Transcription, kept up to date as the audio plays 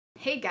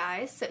Hey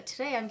guys, so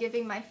today I'm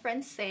giving my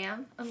friend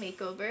Sam a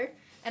makeover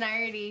and I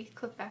already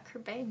clipped back her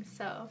bangs,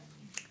 so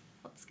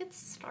let's get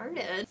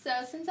started. So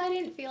since I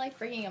didn't feel like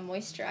bringing a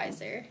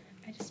moisturizer,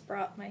 I just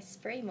brought my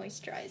spray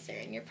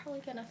moisturizer, and you're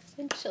probably gonna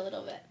flinch a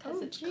little bit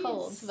because it's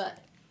cold, but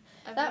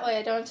that way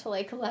I don't have to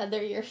like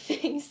lather your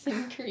face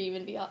in cream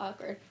and be all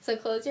awkward. So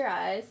close your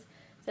eyes.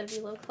 It's gonna be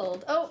a little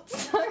cold. Oh,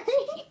 sorry.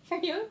 Are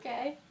you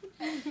okay?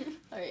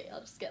 Alright,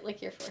 I'll just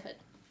lick your forehead.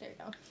 There you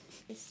go.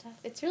 Stuff.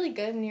 It's really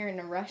good when you're in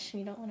a rush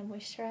and you don't want to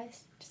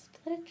moisturize. Just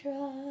let it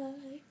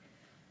dry.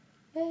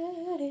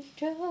 Let it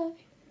dry.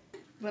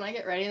 When I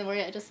get ready in the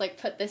morning, I just like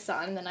put this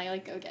on and then I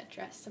like go get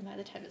dressed, and by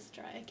the time it's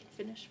dry, I can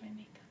finish my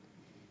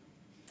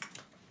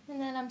makeup.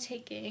 And then I'm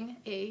taking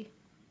a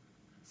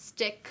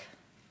stick.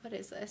 What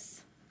is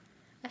this?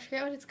 I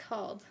forget what it's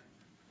called.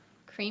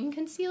 Cream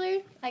concealer,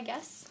 I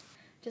guess.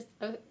 Just,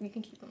 oh, you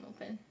can keep them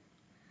open.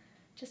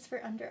 Just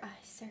for under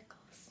eye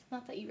circles.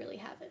 Not that you really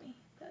have any,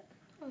 but.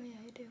 Oh yeah,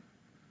 I do.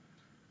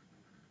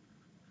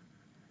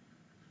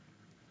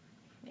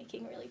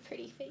 Making really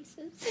pretty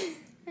faces.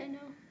 I know.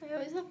 I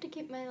always have to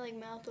keep my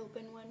mouth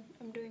open when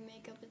I'm doing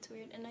makeup. It's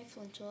weird, and I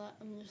flinch a lot.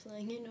 I'm just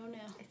letting you know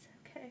now. It's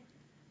okay.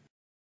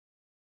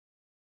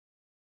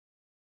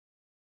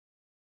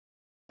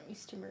 I'm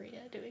used to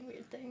Maria doing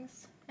weird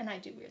things, and I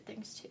do weird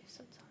things too,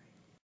 so it's alright.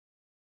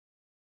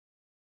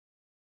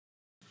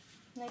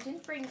 And I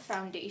didn't bring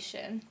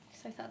foundation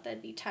because I thought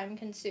that'd be time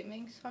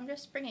consuming, so I'm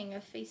just bringing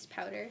a face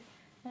powder.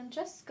 And I'm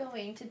just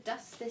going to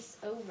dust this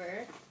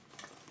over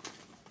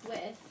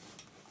with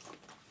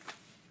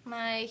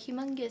my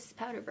humongous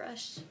powder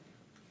brush.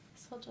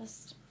 This will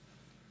just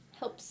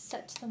help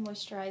set the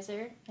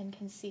moisturizer and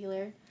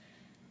concealer,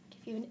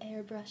 give you an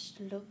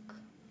airbrushed look.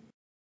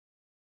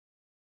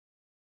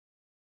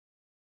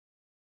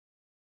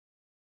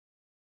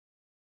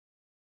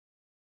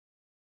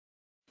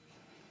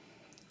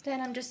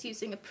 Then I'm just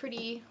using a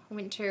pretty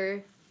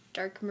winter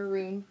dark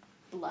maroon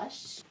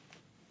blush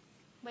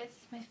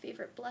with my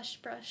favorite blush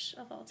brush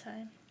of all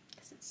time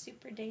because it's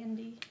super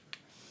dandy.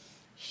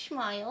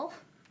 Smile.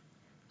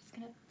 Just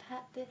gonna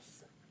pat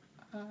this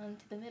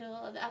onto the middle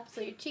of the apps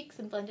of your cheeks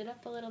and blend it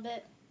up a little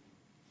bit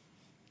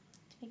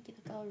to make you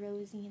look all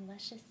rosy and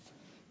luscious.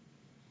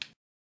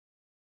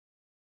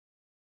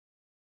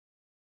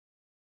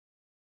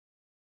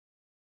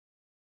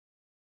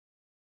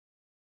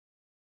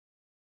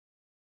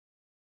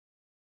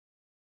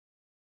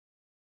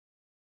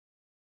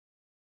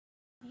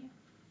 Yeah.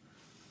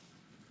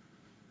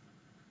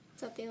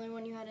 Is that the only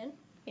one you had in?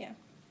 Yeah.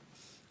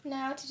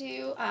 Now to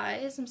do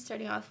eyes, I'm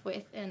starting off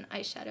with an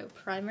eyeshadow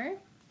primer.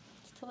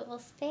 So it will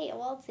stay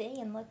all day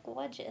and look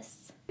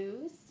gorgeous.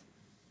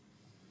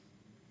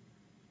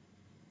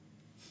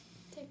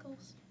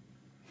 Tickles.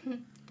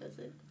 Does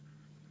it?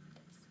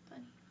 That's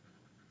funny.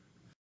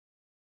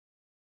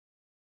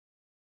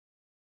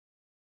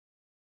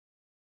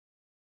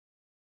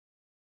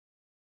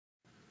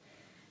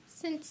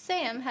 Since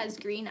Sam has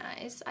green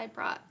eyes, I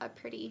brought a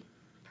pretty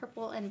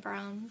purple and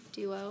brown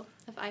duo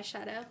of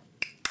eyeshadow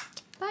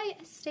by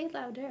Estee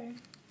Lauder,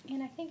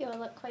 and I think it will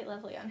look quite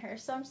lovely on her.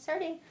 So I'm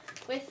starting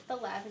with the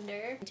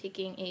lavender, I'm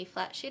taking a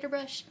flat shader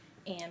brush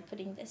and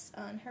putting this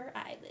on her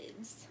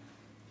eyelids.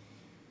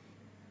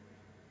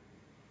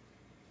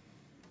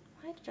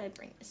 Why did I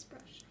bring this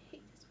brush? I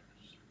hate this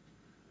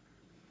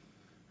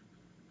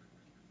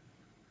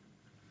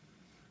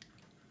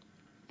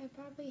brush. It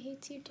probably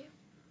hates you too.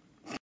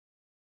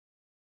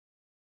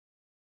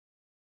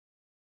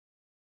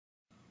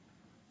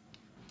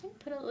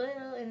 Put a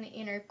little in the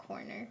inner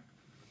corner.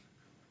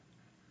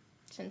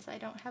 Since I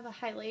don't have a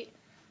highlight,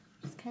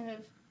 just kind of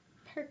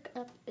perk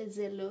up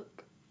the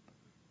look.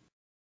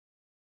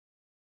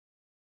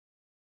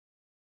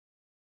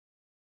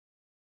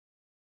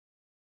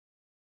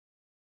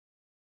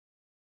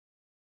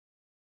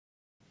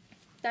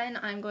 Then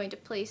I'm going to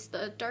place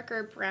the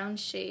darker brown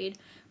shade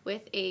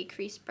with a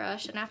crease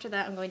brush, and after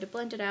that I'm going to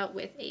blend it out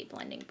with a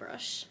blending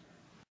brush.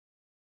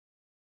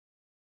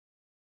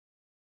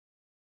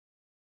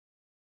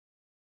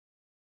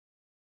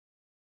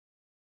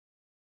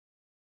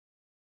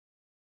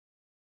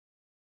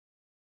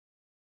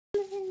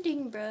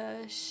 Blending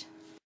brush.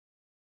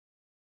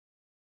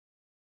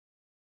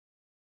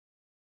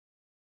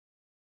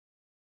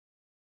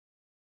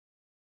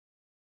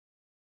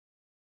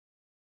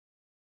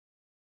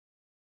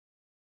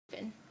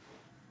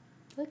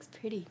 Looks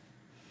pretty.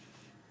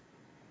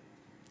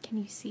 Can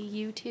you see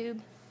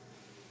YouTube?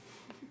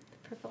 The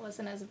purple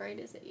isn't as bright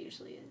as it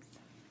usually is.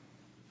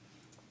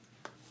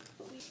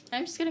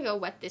 I'm just gonna go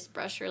wet this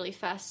brush really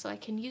fast so I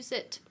can use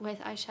it with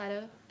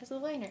eyeshadow as a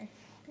liner.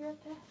 Be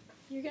right back.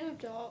 You're gonna have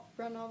to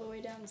run all the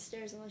way down the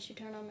stairs unless you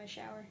turn on my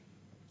shower.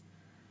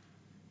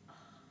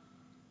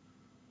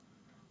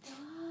 Why?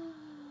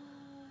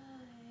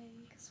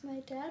 Because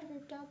my dad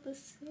ripped out the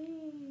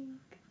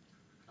sink.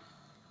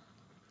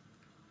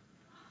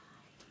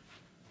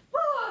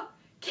 Oh,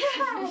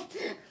 cat!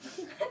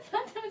 I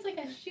thought that was like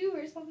a shoe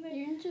or something.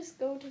 You can just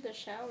go to the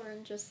shower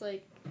and just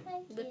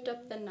lift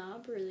up the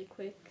knob really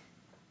quick.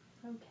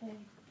 Okay.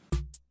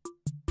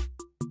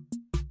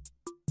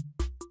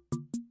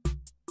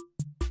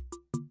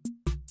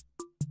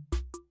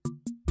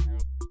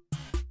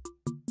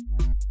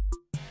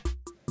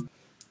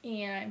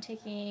 And I'm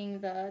taking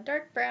the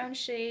dark brown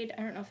shade,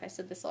 I don't know if I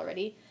said this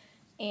already,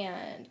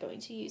 and going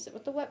to use it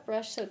with the wet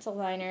brush so it's a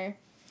liner.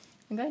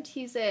 I'm going to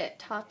use it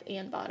top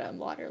and bottom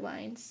water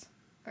lines,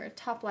 or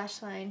top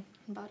lash line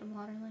and bottom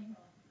water line.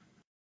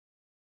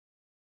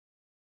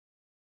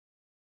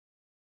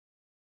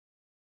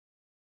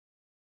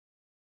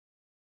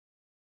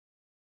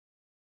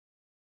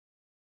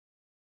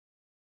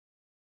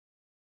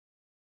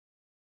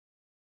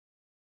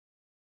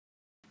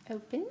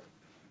 Open.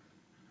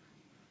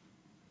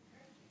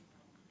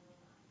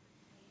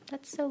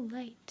 That's so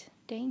light.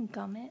 Dang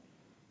gummit.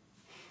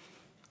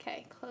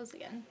 Okay, close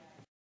again.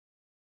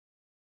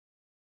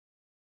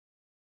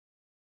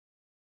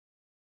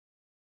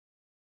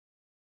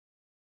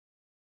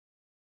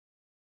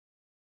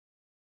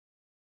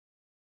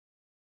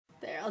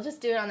 There, I'll just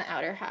do it on the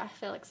outer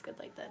half. It looks good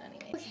like that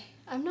anyway. Okay,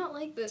 I'm not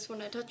like this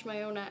when I touch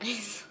my own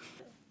eyes.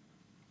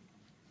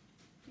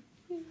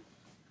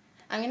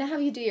 I'm gonna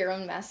have you do your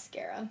own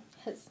mascara,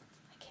 because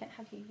I can't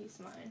have you use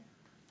mine.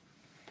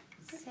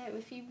 So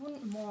if you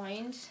wouldn't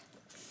mind,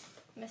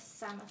 Miss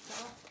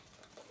Samantha,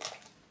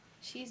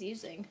 she's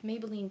using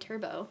Maybelline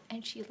Turbo,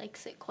 and she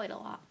likes it quite a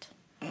lot.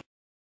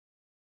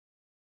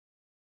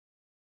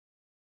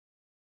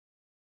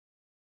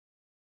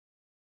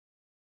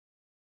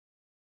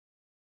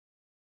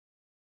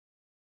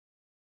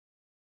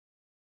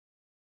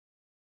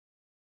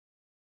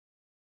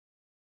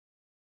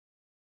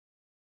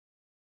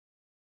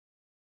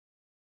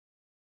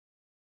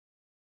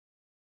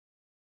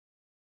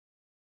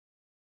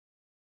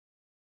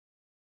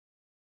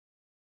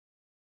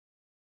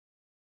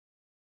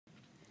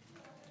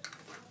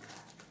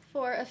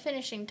 For a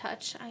finishing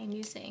touch, I am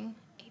using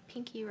a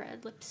pinky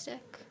red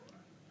lipstick,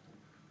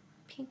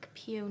 Pink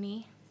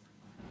Peony,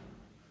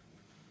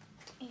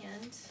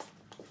 and is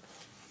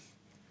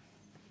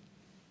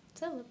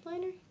that a lip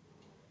liner?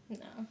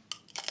 No.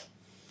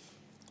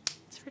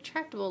 It's a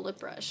retractable lip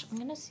brush. I'm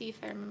gonna see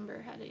if I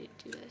remember how to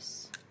do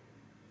this.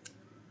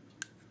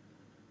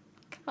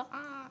 Come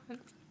on.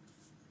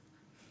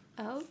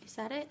 Oh, is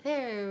that it?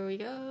 There we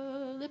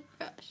go, lip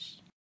brush.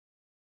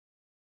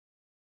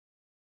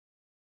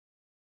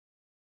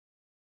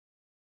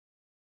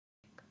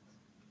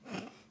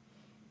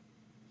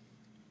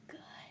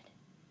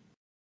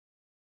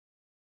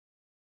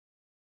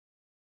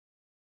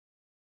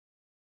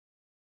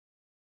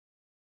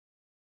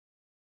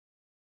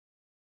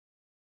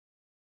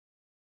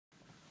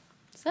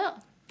 So,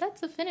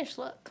 that's the finished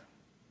look.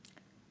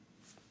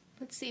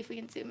 Let's see if we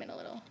can zoom in a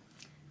little.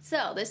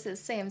 So, this is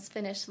Sam's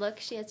finished look.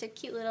 She has her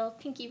cute little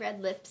pinky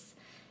red lips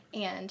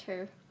and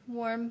her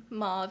warm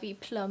mauve-y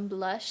plum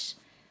blush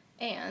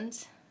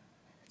and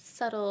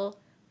subtle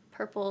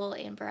purple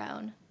and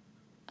brown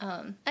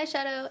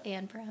eyeshadow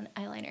and brown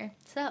eyeliner.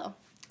 So,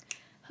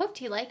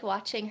 hope you like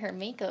watching her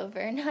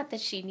makeover. Not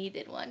that she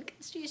needed one,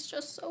 because she's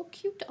just so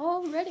cute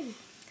already.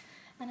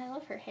 And I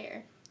love her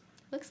hair.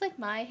 Looks like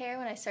my hair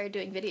when I started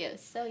doing videos.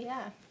 So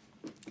yeah,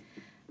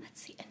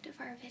 that's the end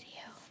of our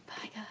video.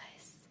 Bye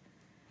guys.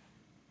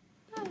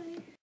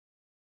 Bye.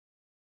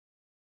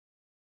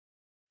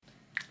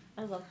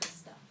 I love this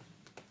stuff.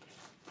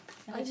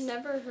 I've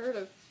never heard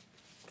of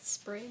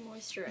spray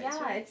moisturizer.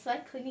 Yeah, it's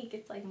like Clinique.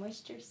 It's like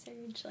moisture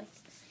surge, like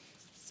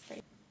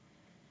spray.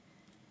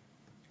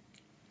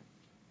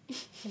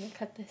 I'm gonna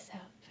cut this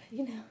out, but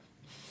you know,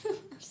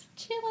 just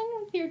chilling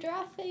with your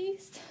dry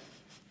face.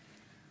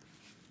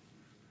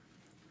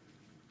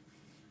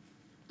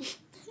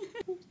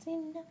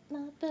 Losing up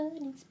my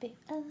buttons, babe.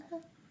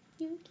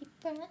 You keep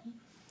crying,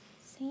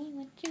 saying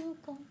what you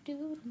gon'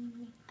 do to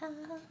me.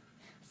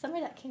 Summer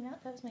that came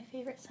out, that was my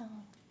favorite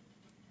song.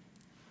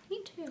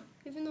 Me too,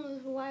 even though it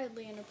was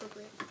wildly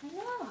inappropriate. I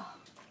know.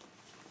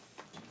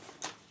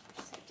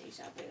 Just like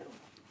deja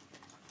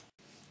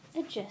vu.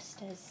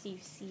 Adjust as you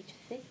see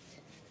fit.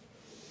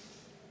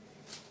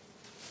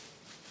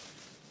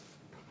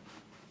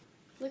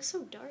 Looks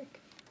so dark.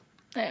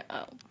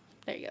 Oh,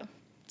 there you go.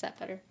 Is that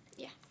better?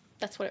 Yeah.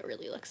 That's what it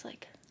really looks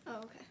like. Oh,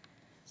 okay.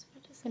 That's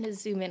what it is. I'm gonna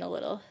zoom in a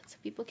little so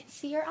people can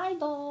see your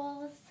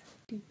eyeballs.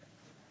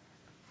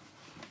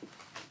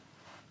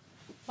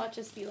 Watch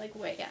us be like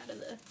way out of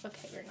the.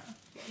 Okay, we're not.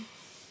 Good.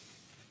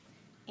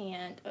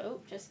 And oh,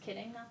 just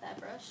kidding, not that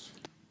brush.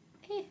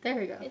 Hey, there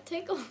we go. It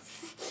tickles.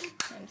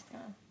 I'm just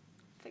gonna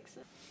fix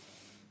it.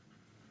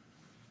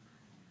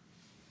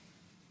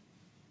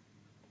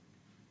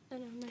 I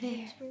know my There.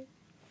 hands were.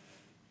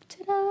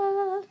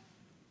 Ta-da!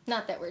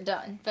 Not that we're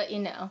done, but you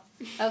know.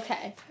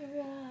 Okay.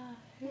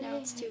 Now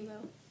it's too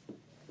low.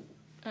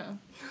 Oh.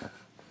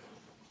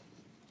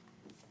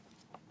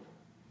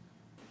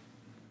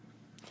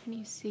 Can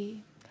you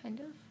see, kind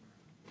of?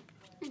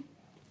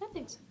 I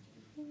think so.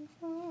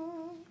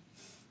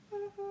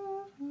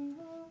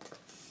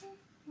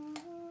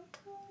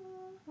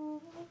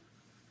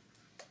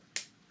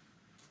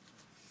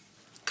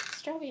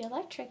 Strawberry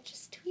Electric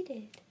just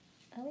tweeted.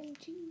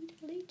 OMG,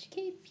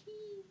 HKP.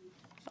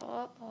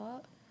 Oh,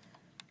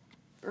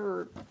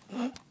 there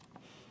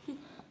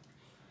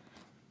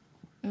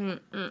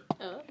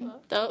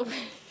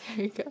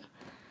you go.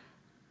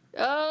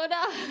 Oh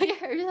no,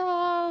 you're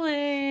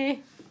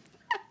falling.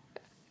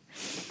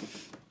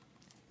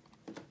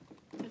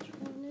 Which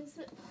one is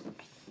it?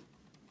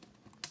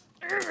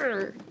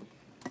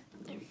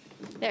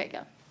 There we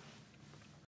go.